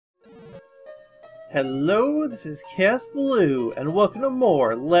Hello, this is Chaos Blue, and welcome to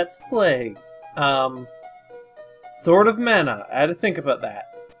more Let's Play. Sword of Mana. I had to think about that.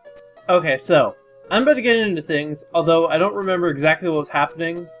 Okay, so, I'm about to get into things, although I don't remember exactly what was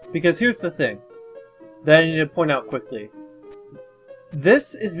happening, because here's the thing that I need to point out quickly.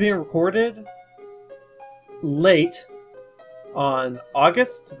 This is being recorded late on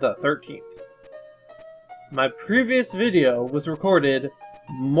August the 13th. My previous video was recorded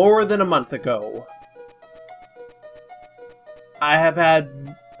more than a month ago. I have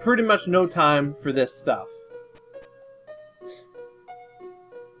had pretty much no time for this stuff.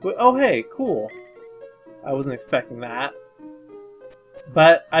 But, oh hey, cool. I wasn't expecting that.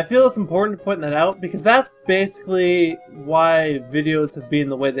 But I feel it's important to point that out because that's basically why videos have been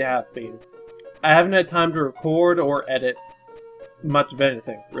the way they have been. I haven't had time to record or edit much of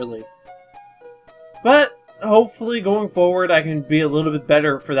anything, really. But hopefully going forward I can be a little bit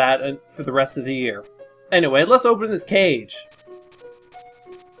better for that and for the rest of the year. Anyway, let's open this cage.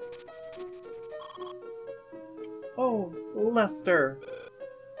 Oh, Lester.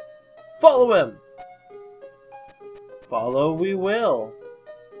 Follow him! Follow we will.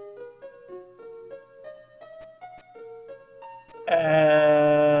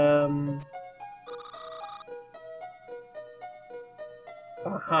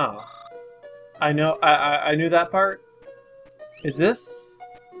 Uh-huh. I know, I knew that part. Is this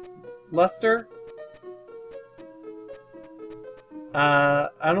Lester? I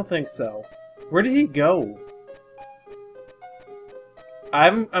don't think so. Where did he go?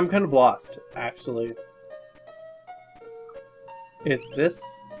 I'm kind of lost, actually. Is this?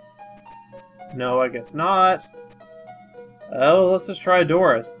 No, I guess not. Oh, let's just try a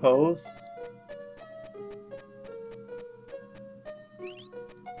door, I suppose.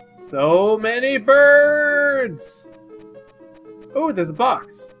 So many birds! Oh, there's a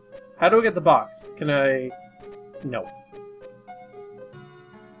box. How do I get the box? Can I... No.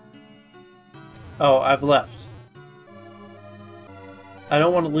 Oh, I've left. I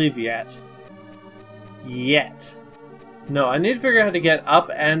don't want to leave yet. Yet. No, I need to figure out how to get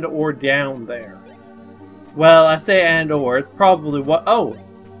up and or down there. Well, I say and or, it's probably what... Oh!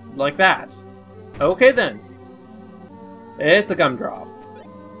 Like that. Okay then. It's a gumdrop.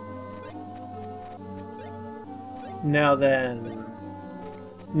 Now then...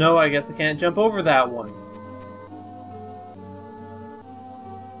 No, I guess I can't jump over that one.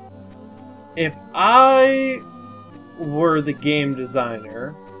 If I were the game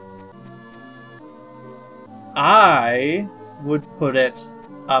designer, I would put it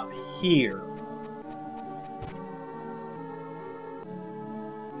up here.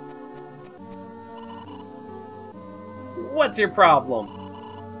 What's your problem?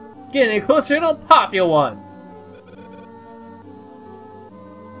 Get any closer and I'll pop you one!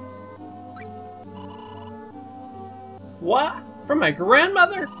 What? From my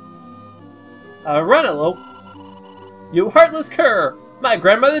grandmother? Renelo? You heartless cur! My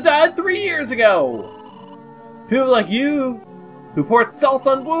grandmother died 3 years ago! People like you, who pour salt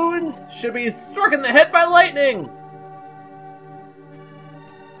on wounds, should be struck in the head by lightning!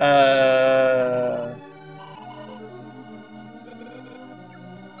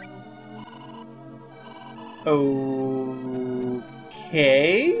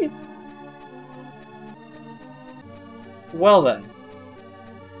 Okay? Well then.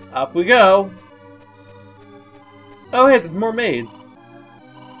 Up we go! Oh hey, there's more maids.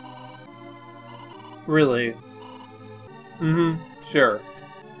 Really? Sure.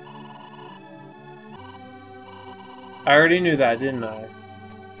 I already knew that, didn't I?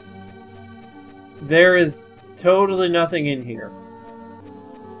 There is totally nothing in here.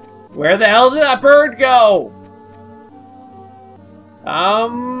 Where the hell did that bird go?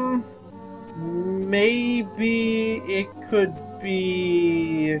 Maybe it could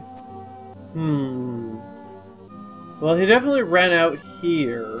be... Well, he definitely ran out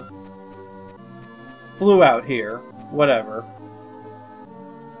here. Flew out here. Whatever.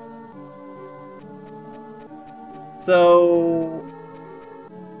 So...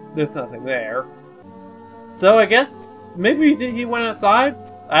 There's nothing there. So I guess... Maybe he went outside?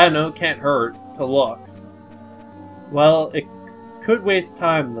 I don't know, it can't hurt to look. Well, it could waste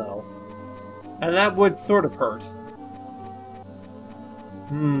time, though. And that would sort of hurt.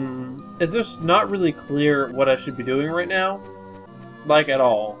 It's just not really clear what I should be doing right now. Like, at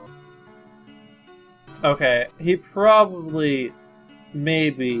all. Okay, he probably...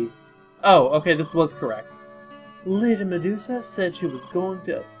 Maybe... Oh, okay, this was correct. Lady Medusa said she was going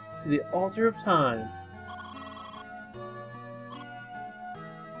to the altar of time.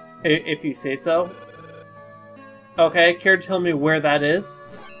 If you say so. Okay, care to tell me where that is?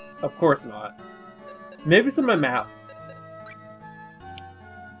 Of course not. Maybe it's on my map.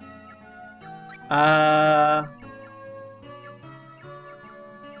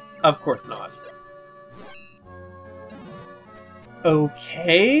 Of course not.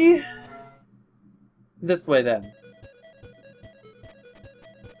 Okay. This way then.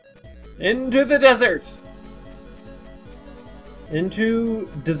 Into the desert! Into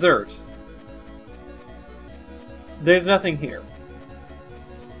dessert. There's nothing here.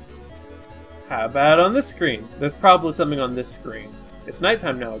 How about on this screen? There's probably something on this screen. It's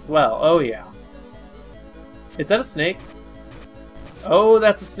nighttime now as well. Oh yeah. Is that a snake? Oh,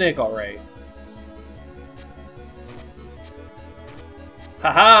 that's a snake, alright.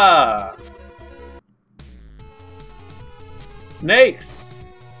 Haha! Snakes!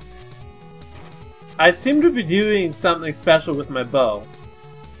 I seem to be doing something special with my bow.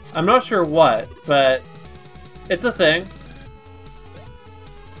 I'm not sure what, but it's a thing.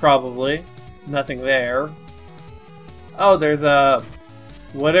 Probably. Nothing there. Oh, there's a...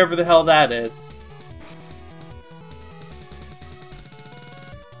 whatever the hell that is.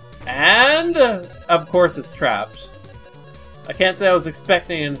 And... of course it's trapped. I can't say I was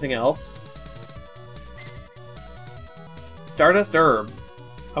expecting anything else. Stardust Herb.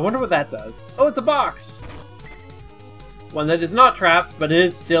 I wonder what that does. Oh, it's a box! One that is not trapped, but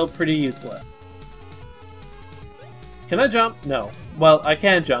is still pretty useless. Can I jump? No. Well, I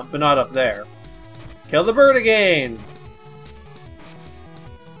can jump, but not up there. Kill the bird again!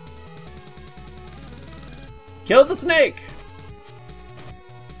 Kill the snake!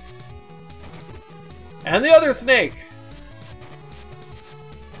 And the other snake!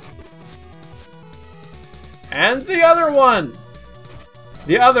 And the other one!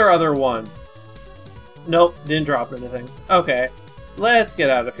 The other one! Nope, didn't drop anything. Okay, let's get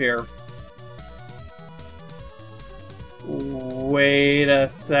out of here. Wait a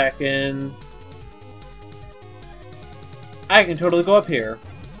second. I can totally go up here.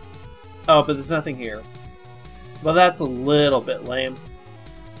 Oh, but there's nothing here. Well, that's a little bit lame.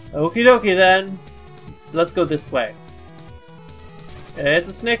 Okie dokie then. Let's go this way. It's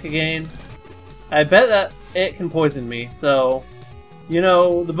a snake again. I bet that it can poison me, so... You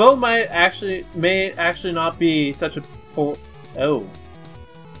know, the bow may actually not be such a poor... Oh.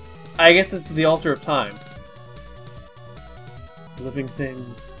 I guess this is the altar of time. Living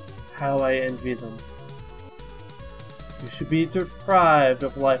things, how I envy them. You should be deprived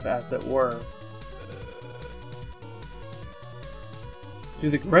of life as it were. Do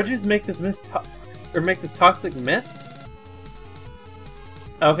the grudges make this mist or make this toxic mist?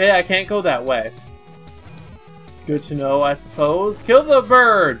 Okay, I can't go that way. Good to know, I suppose. Kill the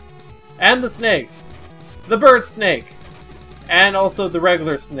bird! And the snake! The bird snake! And also the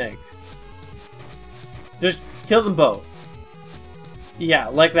regular snake. Just kill them both. Yeah,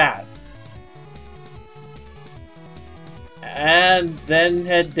 like that. And then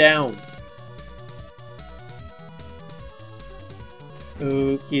head down.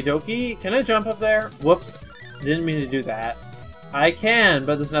 Okie dokie. Can I jump up there? Whoops. Didn't mean to do that. I can,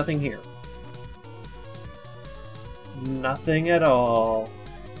 but there's nothing here. Nothing at all.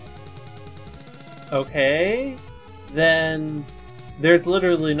 Okay. Then there's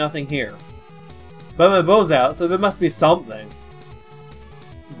literally nothing here. But my bow's out, so there must be something.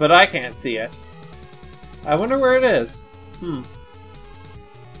 But I can't see it. I wonder where it is.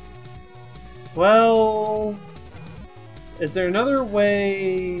 Well... Is there another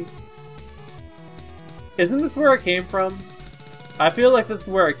way... Isn't this where I came from? I feel like this is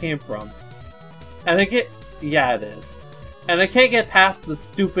where I came from. And I get... Yeah, it is. And I can't get past the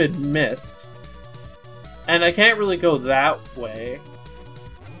stupid mist. And I can't really go that way.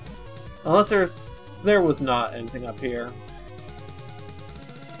 Unless there was not anything up here.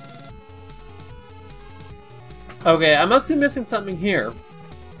 Okay, I must be missing something here.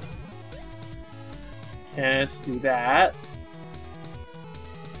 Can't do that.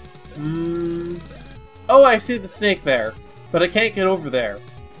 Oh, I see the snake there. But I can't get over there.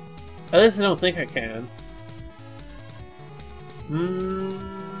 At least I don't think I can.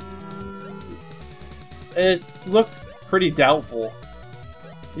 It looks pretty doubtful.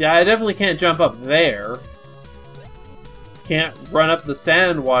 Yeah, I definitely can't jump up there. Can't run up the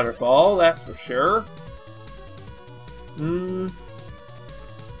sand waterfall, that's for sure.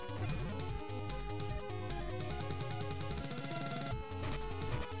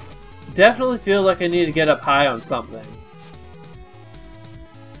 Definitely feel like I need to get up high on something.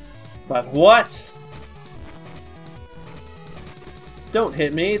 But what? Don't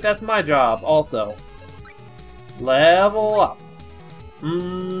hit me, that's my job, also. Level up.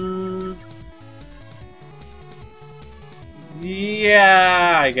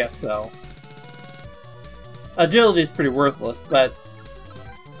 Yeah, I guess so. Agility is pretty worthless, but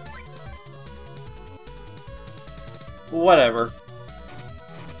whatever.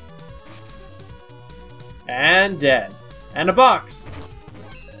 And dead. And a box!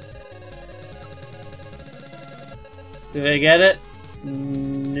 Did I get it?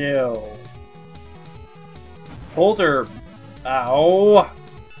 No. Holter. Ow!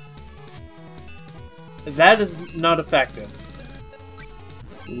 That is not effective.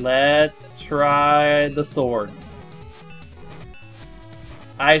 Let's try the sword.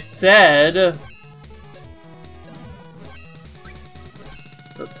 I said...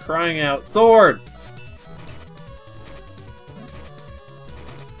 For crying out, sword!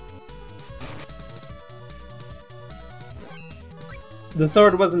 The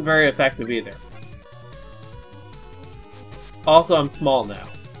sword wasn't very effective either. Also, I'm small now.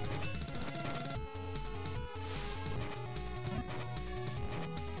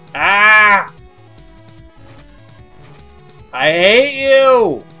 Ah! I hate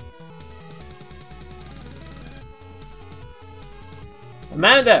you!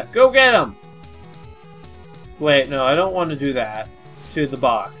 Amanda, go get him! Wait, no, I don't want to do that to the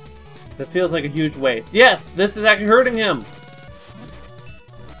box. That feels like a huge waste. Yes, this is actually hurting him!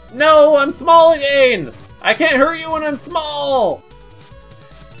 No, I'm small again! I can't hurt you when I'm small!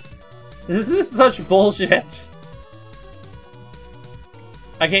 This is such bullshit.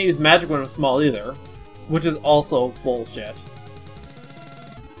 I can't use magic when I'm small either, which is also bullshit.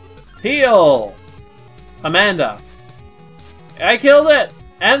 Heal! Amanda. I killed it!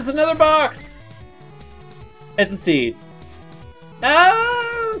 And it's another box! It's a seed.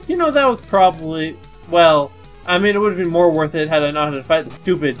 You know, that was probably... Well, I mean, it would have been more worth it had I not had to fight the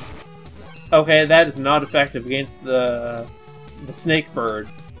stupid... Okay, that is not effective against the snake bird.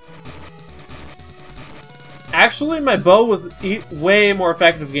 Actually, my bow was way more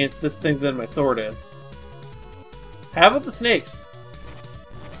effective against this thing than my sword is. How about the snakes?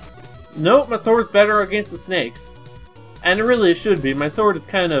 Nope, my sword's better against the snakes. And it really should be. My sword is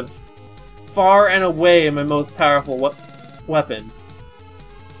kind of far and away my most powerful weapon.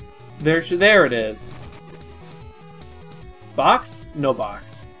 There it is. Box? No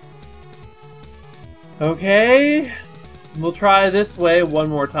box. Okay. We'll try this way one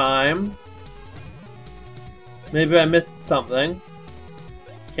more time. Maybe I missed something.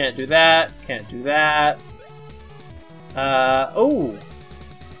 Can't do that. Can't do that. Oh.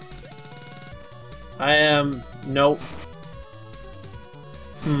 I am... Nope.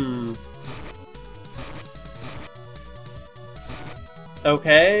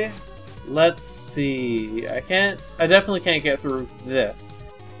 Okay. Let's see. I definitely can't get through this.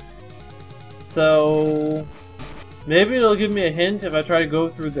 So... Maybe it'll give me a hint if I try to go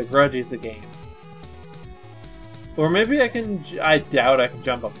through the grudges again. Or maybe I can... I doubt I can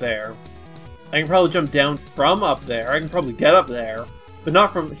jump up there. I can probably jump down from up there. I can probably get up there. But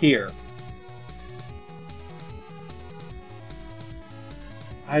not from here.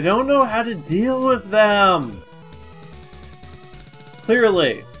 I don't know how to deal with them!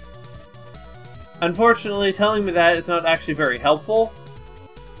 Clearly. Unfortunately, telling me that is not actually very helpful.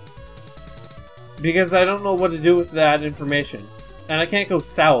 Because I don't know what to do with that information. And I can't go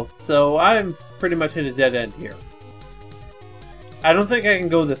south, so I'm pretty much hit a dead end here. I don't think I can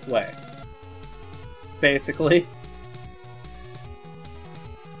go this way. Basically.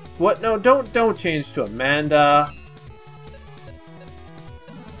 What? No, don't change to Amanda.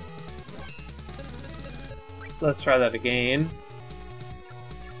 Let's try that again.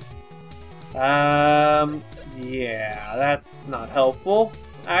 Yeah, that's not helpful,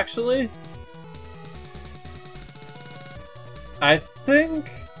 actually. I think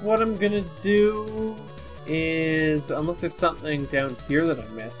what I'm gonna do is, unless there's something down here that I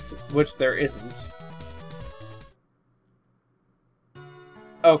missed, which there isn't.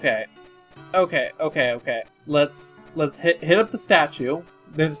 Okay. Let's hit up the statue.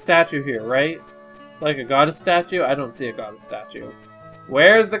 There's a statue here, right? Like a goddess statue? I don't see a goddess statue.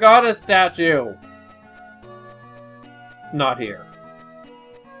 Where's the goddess statue? Not here.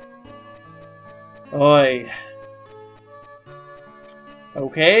 Oi.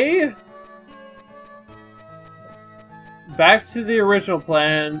 Okay. Back to the original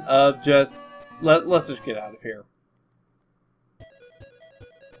plan of just... Let's just get out of here.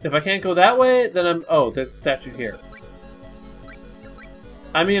 If I can't go that way, then I'm... Oh, there's a statue here.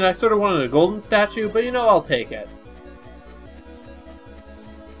 I mean, I sort of wanted a golden statue, but you know, I'll take it.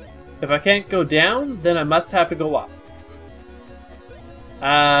 If I can't go down, then I must have to go up.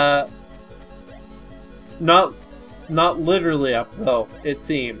 Not literally up, though, it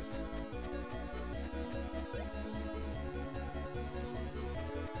seems.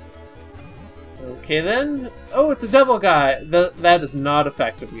 Okay then. Oh, it's a devil guy. That is not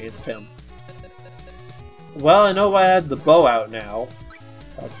effective against him. Well, I know why I had the bow out now.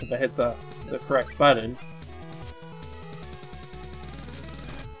 Perhaps if I hit the correct button.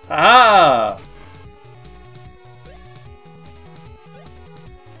 Aha!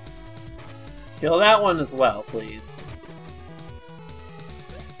 Kill that one as well, please.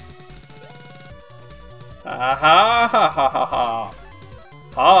 Aha! Ha ha ha ha!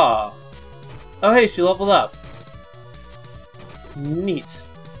 Ha! Oh hey, she leveled up. Neat.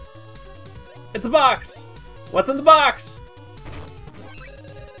 It's a box! What's in the box?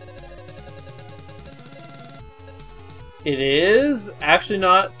 It is actually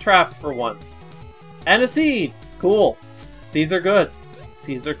not trapped for once. And a seed! Cool. Seeds are good.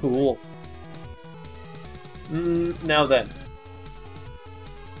 Seeds are cool. Now then.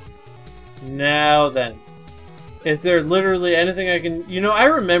 Now then. Is there literally anything I can... You know, I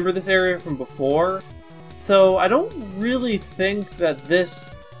remember this area from before, so I don't really think that this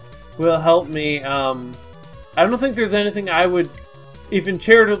will help me. I don't think there's anything I would even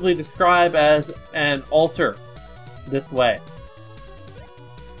charitably describe as an altar this way.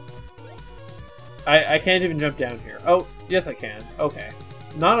 I can't even jump down here. Oh, yes I can. Okay.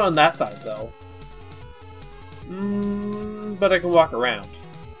 Not on that side, though. But I can walk around.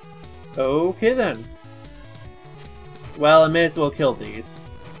 Okay, then. Well, I may as well kill these.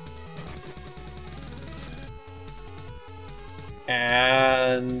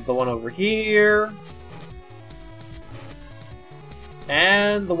 And the one over here.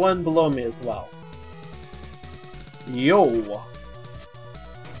 And the one below me as well. Yo!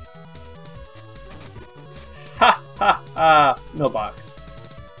 Ha ha ha! No box.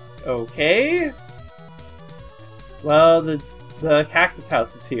 Okay. Well, the cactus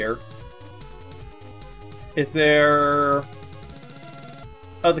house is here. Is there...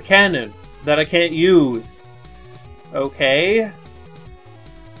 Oh, the cannon that I can't use. Okay.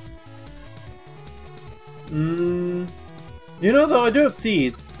 You know, though, I do have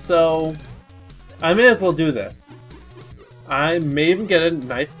seeds, so I may as well do this. I may even get a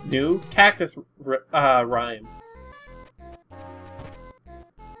nice new cactus rhyme.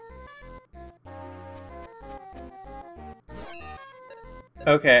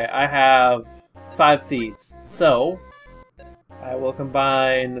 Okay, I have 5 seeds, so I will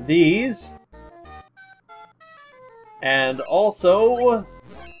combine these, and also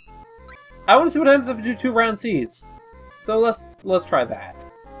I want to see what happens if I do 2 round seeds. So let's try that.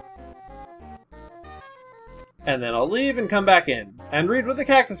 And then I'll leave and come back in and read what the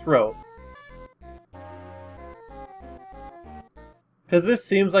cactus wrote. Because this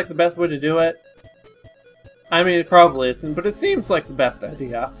seems like the best way to do it. I mean, it probably isn't, but it seems like the best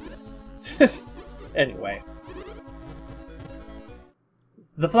idea. Anyway.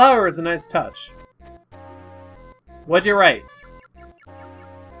 The flower is a nice touch. What'd you write?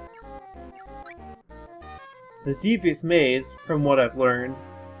 The devious maids, from what I've learned,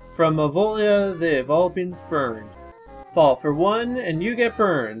 from Mavolia they've all been spurned. Fall for one and you get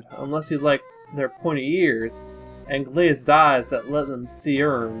burned, unless you like their pointy ears and glazed eyes that let them see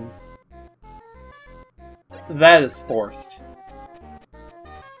urns. That is forced.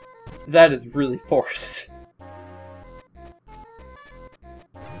 That is really forced.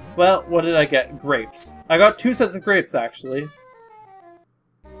 Well, what did I get? Grapes. I got 2 sets of grapes, actually.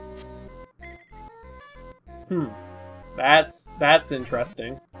 That's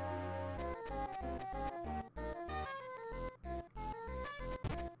interesting.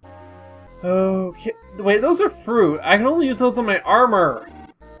 Okay, wait, those are fruit. I can only use those on my armor.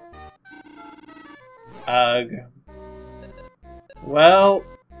 Ugh. Well,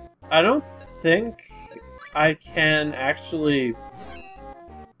 I don't think I can actually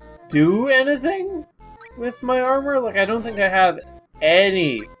do anything with my armor. Like, I don't think I have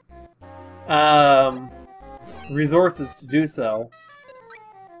any resources to do so.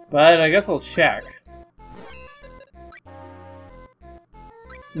 But I guess I'll check.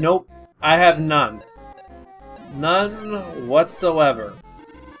 Nope, I have none. None whatsoever.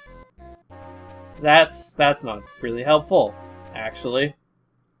 That's not really helpful, actually.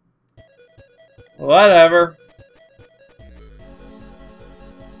 Whatever.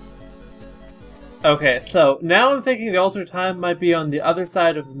 Okay, so now I'm thinking the altar time might be on the other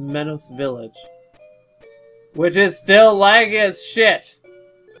side of Menos Village. Which is still laggy as shit.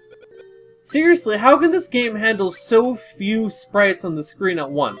 Seriously, how can this game handle so few sprites on the screen at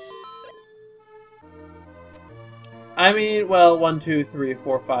once? I mean, well, 1, 2, 3,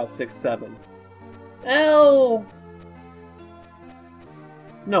 4, 5, 6, 7. Well...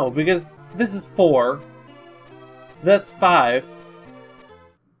 No, because this is 4. That's 5.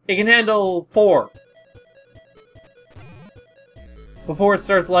 It can handle 4. Before it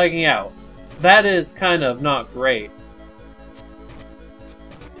starts lagging out. That is kind of not great.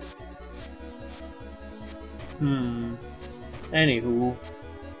 Anywho.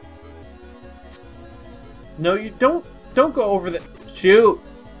 No, you don't go over the... Shoot!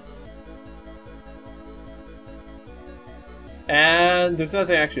 And there's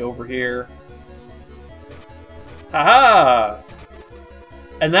nothing actually over here. Haha!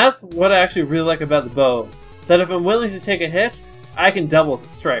 And that's what I actually really like about the bow. That if I'm willing to take a hit, I can double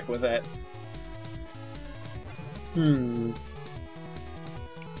strike with it.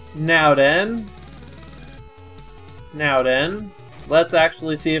 Now then. Let's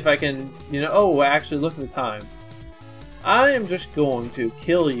actually see if I can, oh, actually look at the time. I am just going to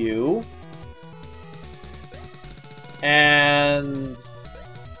kill you. And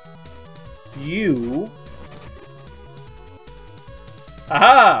you.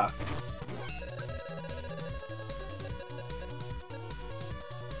 Aha!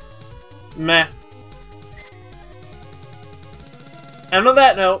 Meh. And on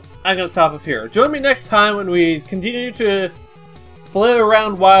that note, I'm going to stop off here. Join me next time when we continue to flail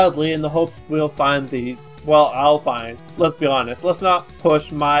around wildly in the hopes we'll find the... Well, I'll find. Let's be honest. Let's not push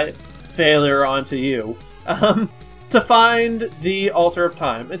my failure onto you. To find the Altar of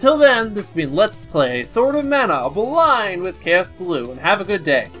Time. Until then, this has been Let's Play Sword of Mana Blind with Chaos Blue, and have a good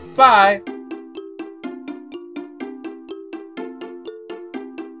day. Bye!